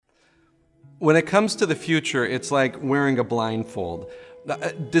When it comes to the future, it's like wearing a blindfold.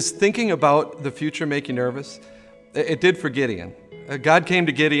 Does thinking about the future make you nervous? It did for Gideon. God came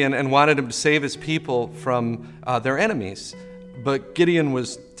to Gideon and wanted him to save his people from their enemies. But Gideon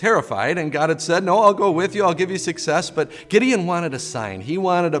was terrified, and God had said, no, I'll go with you, I'll give you success. But Gideon wanted a sign. He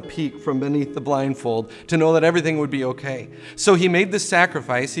wanted a peek from beneath the blindfold to know that everything would be okay. So he made this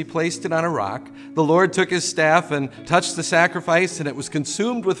sacrifice. He placed it on a rock. The Lord took his staff and touched the sacrifice, and it was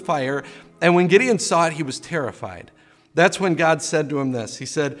consumed with fire. And when Gideon saw it, he was terrified. That's when God said to him this. He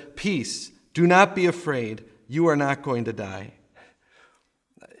said, peace, do not be afraid. You are not going to die.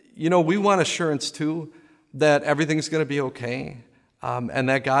 You know, we want assurance too, that everything's going to be okay, and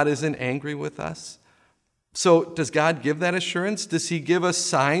that God isn't angry with us. So does God give that assurance? Does he give us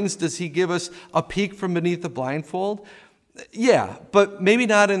signs? Does he give us a peek from beneath the blindfold? Yeah, but maybe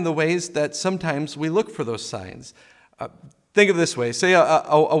not in the ways that sometimes we look for those signs. Think of it this way. Say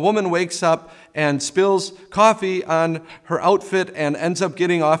a woman wakes up and spills coffee on her outfit and ends up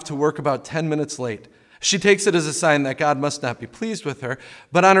getting off to work about 10 minutes late. She takes it as a sign that God must not be pleased with her.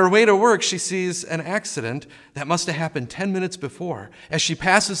 But on her way to work, she sees an accident that must have happened 10 minutes before. As she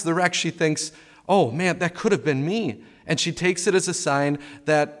passes the wreck, she thinks, oh man, that could have been me. And she takes it as a sign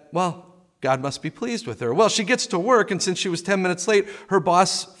that, well, God must be pleased with her. Well, she gets to work, and since she was 10 minutes late, her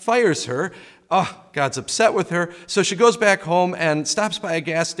boss fires her. Oh, God's upset with her. So she goes back home and stops by a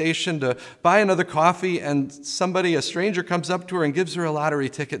gas station to buy another coffee, and a stranger comes up to her and gives her a lottery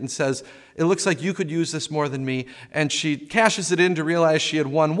ticket and says, it looks like you could use this more than me. And she cashes it in to realize she had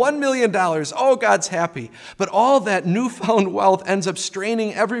won $1 million. Oh, God's happy. But all that newfound wealth ends up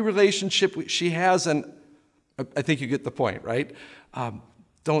straining every relationship she has, and I think you get the point, right?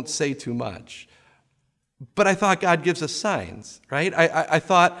 Don't say too much. But I thought God gives us signs, right? I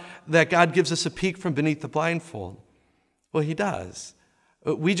thought that God gives us a peek from beneath the blindfold. Well, he does.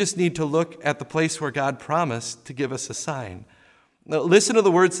 We just need to look at the place where God promised to give us a sign. Now, listen to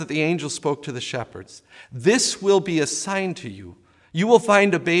the words that the angel spoke to the shepherds. This will be a sign to you. You will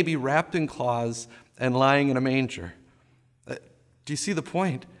find a baby wrapped in cloths and lying in a manger. Do you see the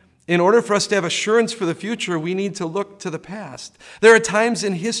point? In order for us to have assurance for the future, we need to look to the past. There are times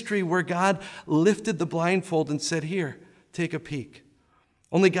in history where God lifted the blindfold and said, here, take a peek.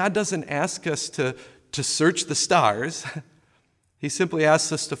 Only God doesn't ask us to search the stars. He simply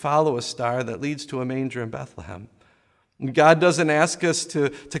asks us to follow a star that leads to a manger in Bethlehem. God doesn't ask us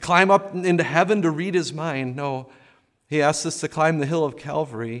to climb up into heaven to read his mind. No, he asks us to climb the hill of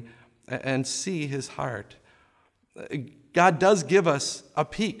Calvary and see his heart. God does give us a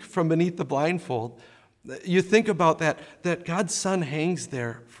peek from beneath the blindfold. You think about that God's Son hangs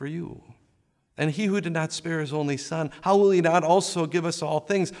there for you. And he who did not spare his only Son, how will he not also give us all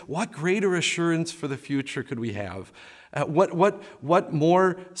things? What greater assurance for the future could we have? What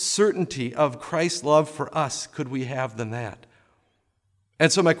more certainty of Christ's love for us could we have than that?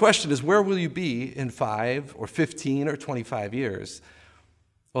 And so my question is, where will you be in 5 or 15 or 25 years?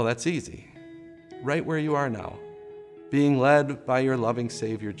 Well, that's easy. Right where you are now, being led by your loving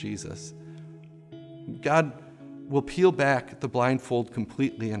Savior, Jesus. God will peel back the blindfold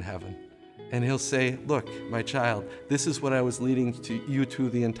completely in heaven, and he'll say, look, my child, this is what I was leading you to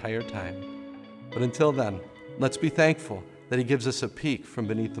the entire time. But until then, let's be thankful that he gives us a peek from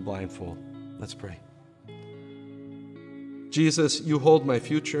beneath the blindfold. Let's pray. Jesus, you hold my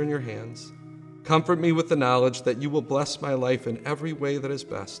future in your hands. Comfort me with the knowledge that you will bless my life in every way that is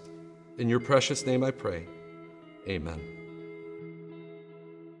best. In your precious name I pray. Amen.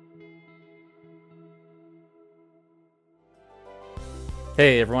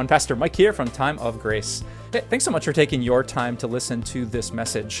 Hey everyone, Pastor Mike here from Time of Grace. Hey, thanks so much for taking your time to listen to this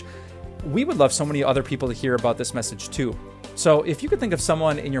message. We would love so many other people to hear about this message too. So if you could think of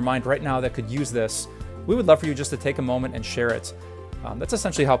someone in your mind right now that could use this, we would love for you just to take a moment and share it. That's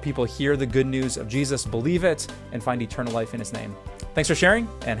essentially how people hear the good news of Jesus, believe it, and find eternal life in his name. Thanks for sharing,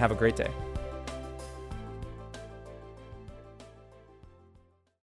 and have a great day.